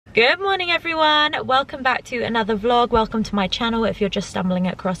Good morning everyone, welcome back to another vlog. Welcome to my channel. If you're just stumbling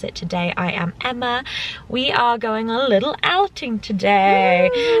across it today, I am Emma. We are going on a little outing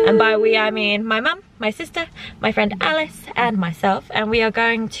today. Woo! And by we I mean my mum, my sister, my friend Alice and myself, and we are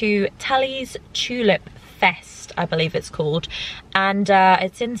going to Tulley's Tulip Fest, I believe it's called, and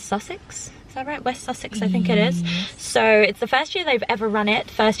it's in Sussex. Is that right? West Sussex, I think it is. So it's the first year they've ever run it.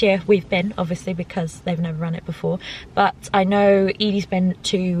 First year we've been, obviously, because they've never run it before. But I know Edie's been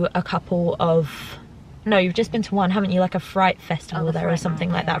to a couple of... No, you've just been to one, haven't you? Like a Fright Festival there or something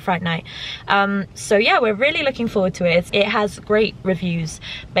like that, Fright Night. So yeah, we're really looking forward to it. It has great reviews,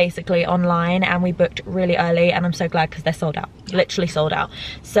 basically, online, and we booked really early, and I'm so glad because they're sold out. Literally sold out.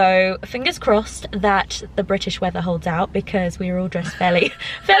 So fingers crossed that the British weather holds out, because we were all dressed fairly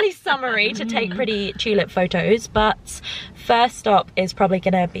summery to take pretty tulip photos. But first stop is probably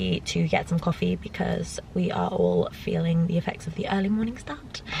gonna be to get some coffee, because we are all feeling the effects of the early morning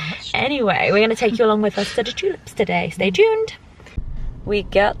start. Anyway, we're gonna take you along with us to the tulips today. Stay tuned. We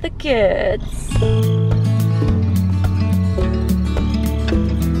got the goods.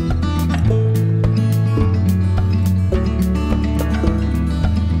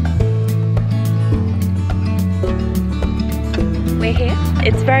 We're here.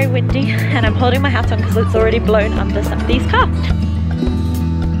 It's very windy and I'm holding my hat on because it's already blown under somebody's car.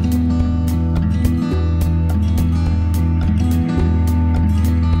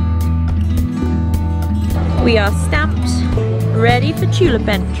 We are stamped, ready for tulip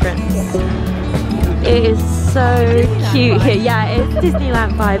entrance. It is so cute here. Yeah, it's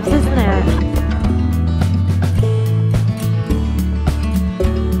Disneyland vibes, isn't it?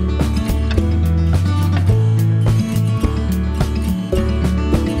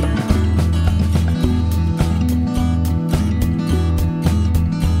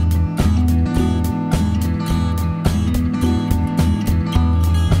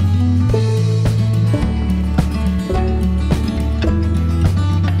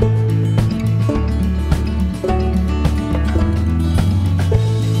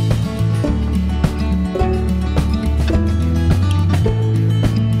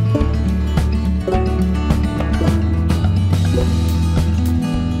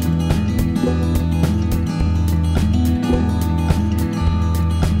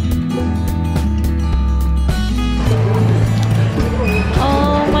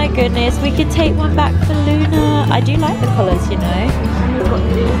 Goodness, we could take one back for Luna. I do like the colours, you know.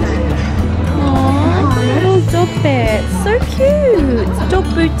 Aww, little dog bit. So cute. Dog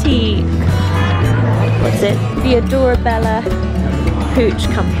boutique. What's it? The Adorabella Pooch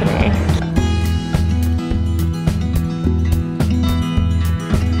Company.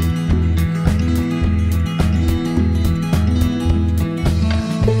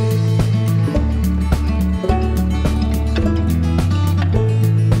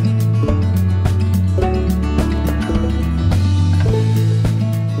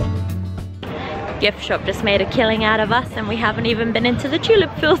 Gift shop just made a killing out of us, and we haven't even been into the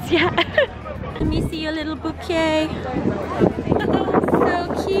tulip fields yet. Let me see your little bouquet. So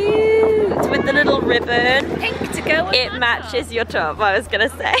cute! With the little ribbon. Pink to go with it matches your top, I was gonna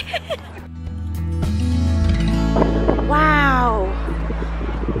say. Wow!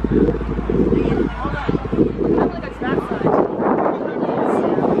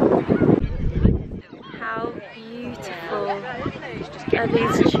 How beautiful are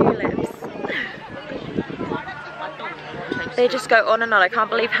these tulips? They just go on and on. I can't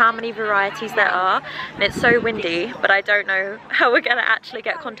believe how many varieties there are, and it's so windy, but I don't know how we're gonna actually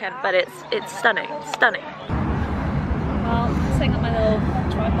get content, but it's stunning, stunning. Well, setting up my little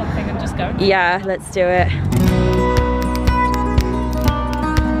tripod thing and just go. Yeah, let's do it.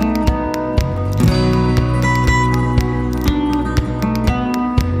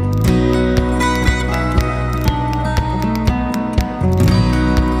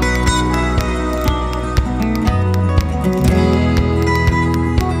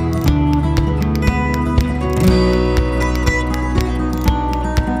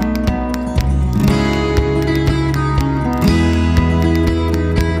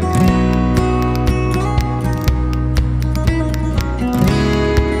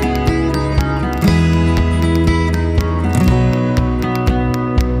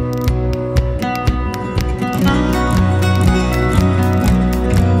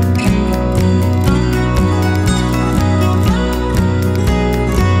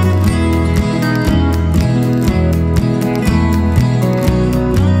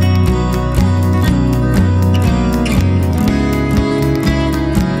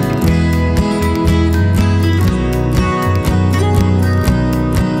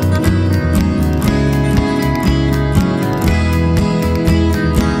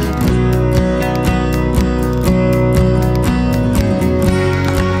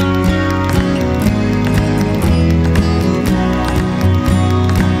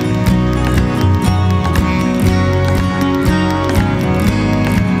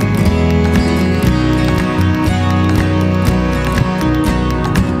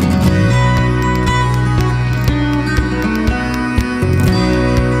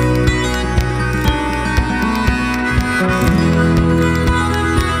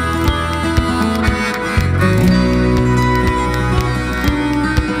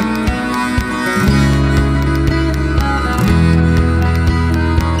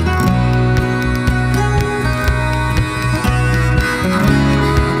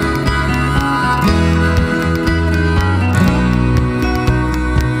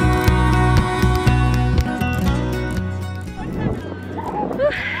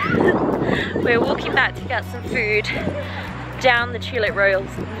 food down the tulip rails.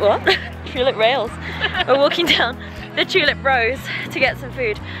 What? Tulip rails. We're walking down the tulip rows to get some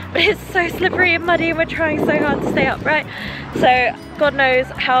food, but it's so slippery and muddy and we're trying so hard to stay upright. So God knows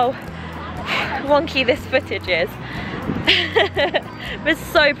how wonky this footage is. But it's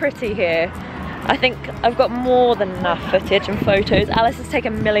so pretty here. I think I've got more than enough footage and photos. Alice has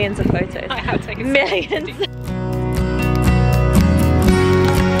taken millions of photos. I have taken millions.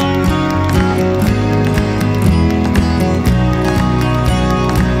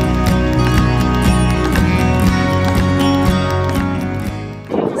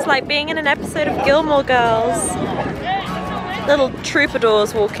 It's like being in an episode of Gilmore Girls. Little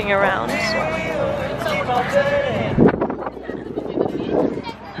troubadours walking around.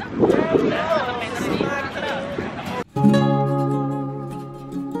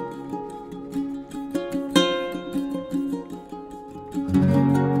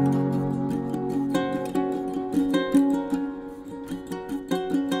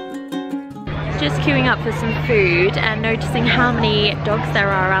 Just queuing up for some food and noticing how many dogs there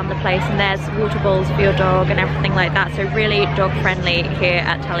are around the place, and there's water bowls for your dog and everything like that, so really dog friendly here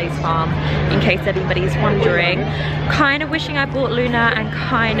at Tulley's farm, in case anybody's wondering. Kind of wishing I bought Luna and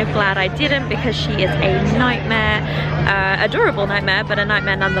kind of glad I didn't, because she is a nightmare, adorable nightmare, but a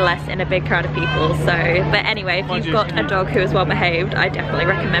nightmare nonetheless in a big crowd of people. So, but anyway, if you've got a dog who is well behaved, I definitely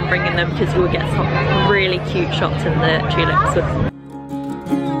recommend bringing them, because you will get some really cute shots in the tulips with them.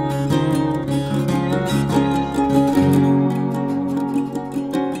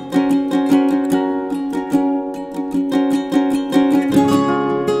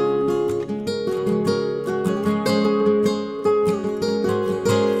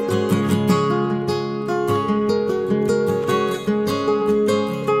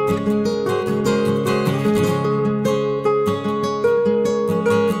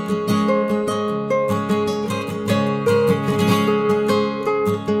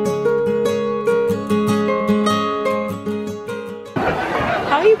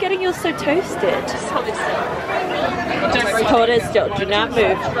 So toasted. Just hold it still. Don't rotate. Hold it still. Do not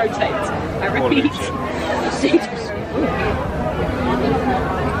move. Rotate. I repeat.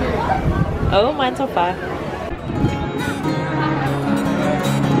 Oh, mine's on fire.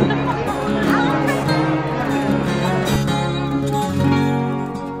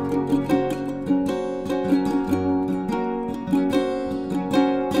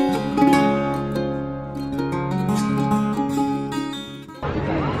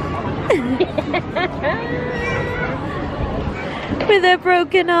 With a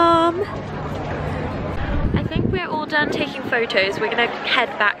broken arm. I think we're all done taking photos. We're gonna head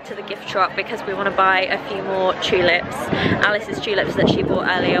back to the gift shop because we want to buy a few more tulips. Alice's tulips that she bought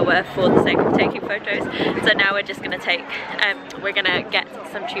earlier were for the sake of taking photos. So now we're just gonna we're gonna get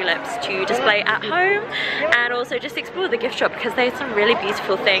some tulips to display at home, and also just explore the gift shop because there's some really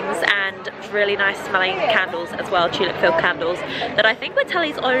beautiful things and really nice smelling candles as well, tulip filled candles, that I think were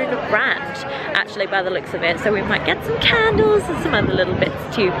Tulley's own brand actually by the looks of it. So we might get some candles and some other little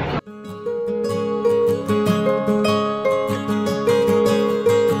bits too.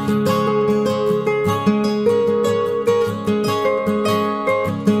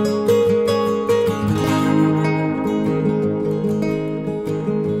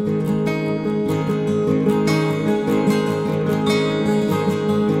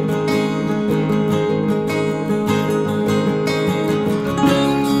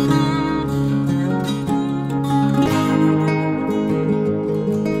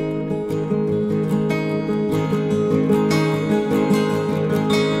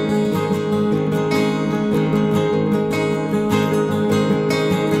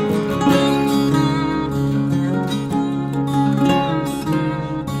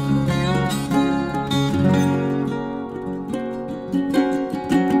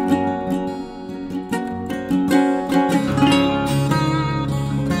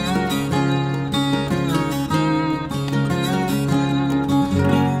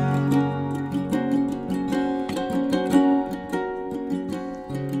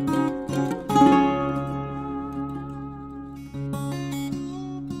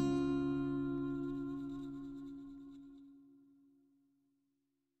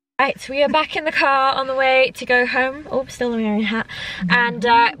 Right, so we are back in the car on the way to go home. Oh, still wearing a hat. And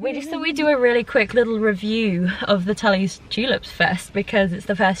we just thought we'd do a really quick little review of the Tulley's Tulips Fest because it's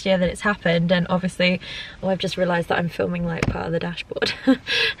the first year that it's happened, and obviously, oh, I've just realised that I'm filming like part of the dashboard.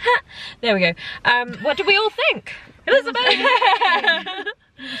 There we go. What do we all think? Elizabeth! It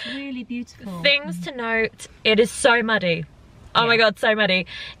was really beautiful. Things to note, it is so muddy. Oh my god, so muddy.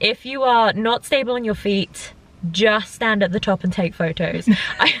 If you are not stable on your feet, just stand at the top and take photos.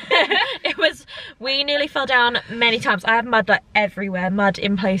 We nearly fell down many times. I have mud like everywhere, mud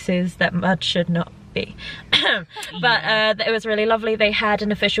in places that mud should not be. But it was really lovely. They had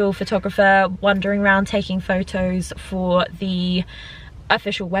an official photographer wandering around taking photos for the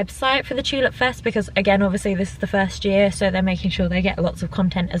official website for the Tulip Fest, because again, obviously this is the first year, so they're making sure they get lots of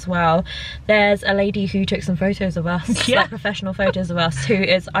content as well. There's a lady who took some photos of us, like professional photos of us, who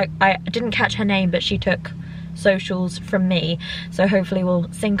is, I didn't catch her name, but she took socials from me, so hopefully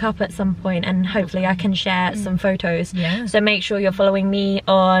we'll sync up at some point and hopefully I can share some photos. So make sure you're following me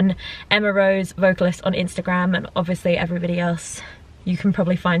on Emma Rose Vocalist on Instagram, and obviously everybody else you can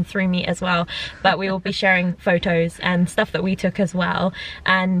probably find through me as well, but we will be sharing photos and stuff that we took as well.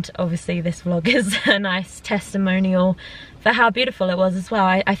 And obviously this vlog is a nice testimonial for how beautiful it was as well.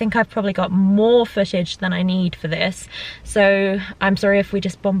 I think I've probably got more footage than I need for this, so I'm sorry if we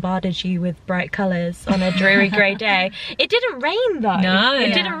just bombarded you with bright colours on a dreary grey day. It didn't rain though. No,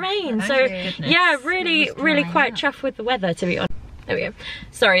 it didn't rain. So yeah, really quite chuffed with the weather, to be honest. There we go.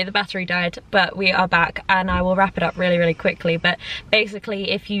 Sorry, the battery died, but we are back and I will wrap it up really quickly. But basically,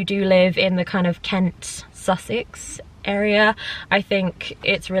 if you do live in the kind of Kent, Sussex area, I think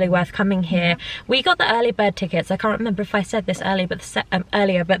it's really worth coming here. We got the early bird tickets. I can't remember if I said this earlier,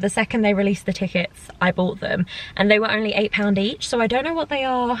 but the second they released the tickets, I bought them and they were only £8 each. So I don't know what they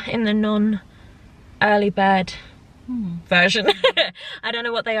are in the non-early bird version. I don't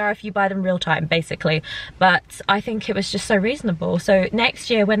know what they are if you buy them real time, basically, but I think it was just so reasonable. So next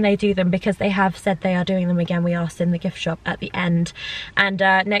year when they do them, because they have said they are doing them again, we asked in the gift shop at the end, and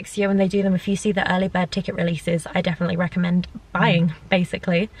next year when they do them, if you see the early bird ticket releases, I definitely recommend buying,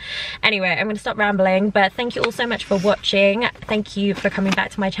 basically. Anyway, I'm going to stop rambling, but thank you all so much for watching. Thank you for coming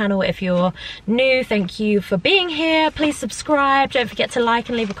back to my channel. If you're new, thank you for being here. Please subscribe, don't forget to like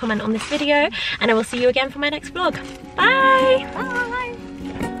and leave a comment on this video, and I will see you again for my next vlog. Bye! Bye!